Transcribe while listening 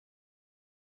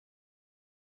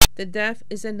The death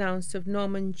is announced of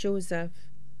Norman Joseph,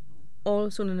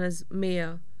 also known as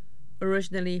Mayer,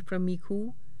 originally from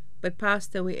Micoud, but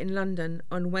passed away in London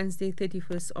on Wednesday,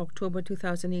 31st October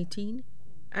 2018,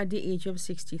 at the age of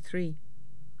 63.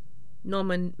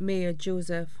 Norman Mayer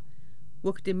Joseph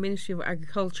worked in the Ministry of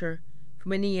Agriculture for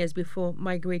many years before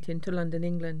migrating to London,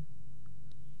 England.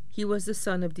 He was the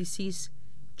son of deceased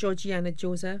Georgiana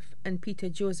Joseph and Peter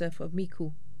Joseph of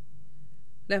Micoud.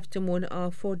 Left to mourn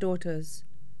are 4 daughters: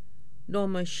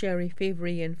 Norma Sherry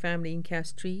Favry and family in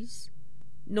Castries,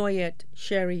 Noyette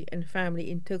Sherry and family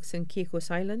in Turks and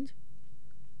Caicos Island,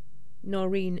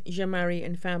 Noreen Jamari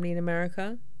and family in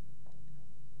America,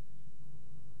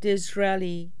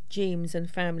 Disraeli James and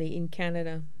family in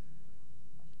Canada.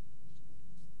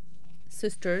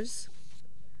 Sisters: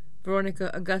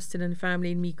 Veronica Augustine and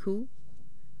family in Micoud,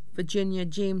 Virginia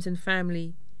James and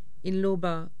family in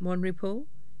Loba, Monrepo,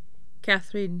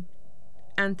 Catherine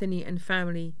Anthony and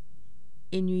family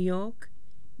in New York,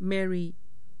 Mary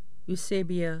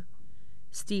Eusebia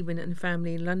Stephen and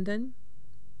family in London,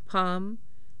 Palm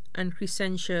and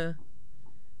Crescentia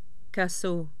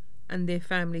Casso and their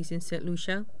families in St.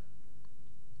 Lucia,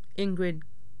 Ingrid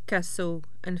Casso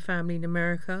and family in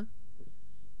America,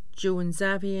 Joan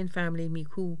Xavier and family in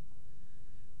Micoud.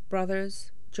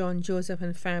 Brothers: John Joseph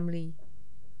and family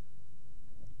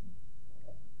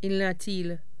in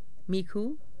Latil,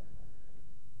 Micoud,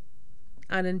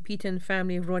 Alan Peter and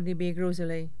family of Rodney Bay,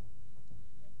 Rosalie,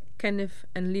 Kenneth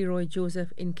and Leroy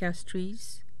Joseph in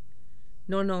Castries,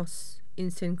 Nonos in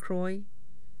St. Croix,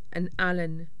 and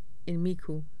Alan in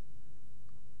Micoud.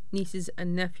 Nieces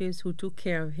and nephews who took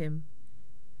care of him: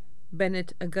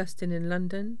 Bennett Augustine in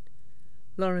London,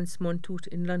 Lawrence Montoute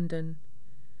in London,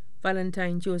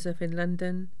 Valentine Joseph in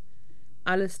London,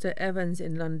 Alistair Evans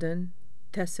in London,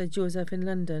 Tessa Joseph in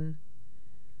London,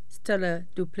 Stella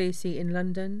Duplessis in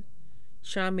London,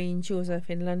 Charmaine Joseph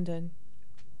in London,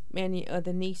 many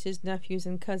other nieces, nephews,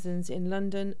 and cousins in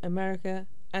London, America,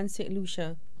 and St.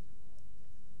 Lucia.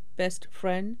 Best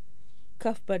friend: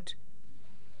 Cuthbert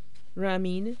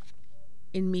Ramin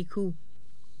in Micoud.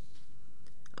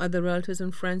 Other relatives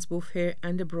and friends both here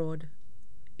and abroad.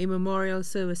 A memorial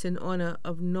service in honor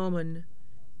of Norman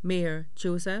Mayer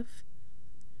Joseph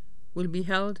will be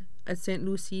held at St.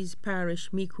 Lucy's Parish,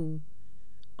 Micoud,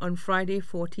 on Friday,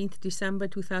 14th December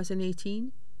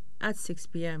 2018 at 6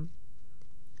 p.m.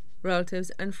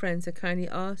 Relatives and friends are kindly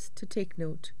asked to take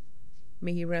note.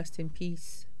 May he rest in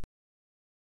peace.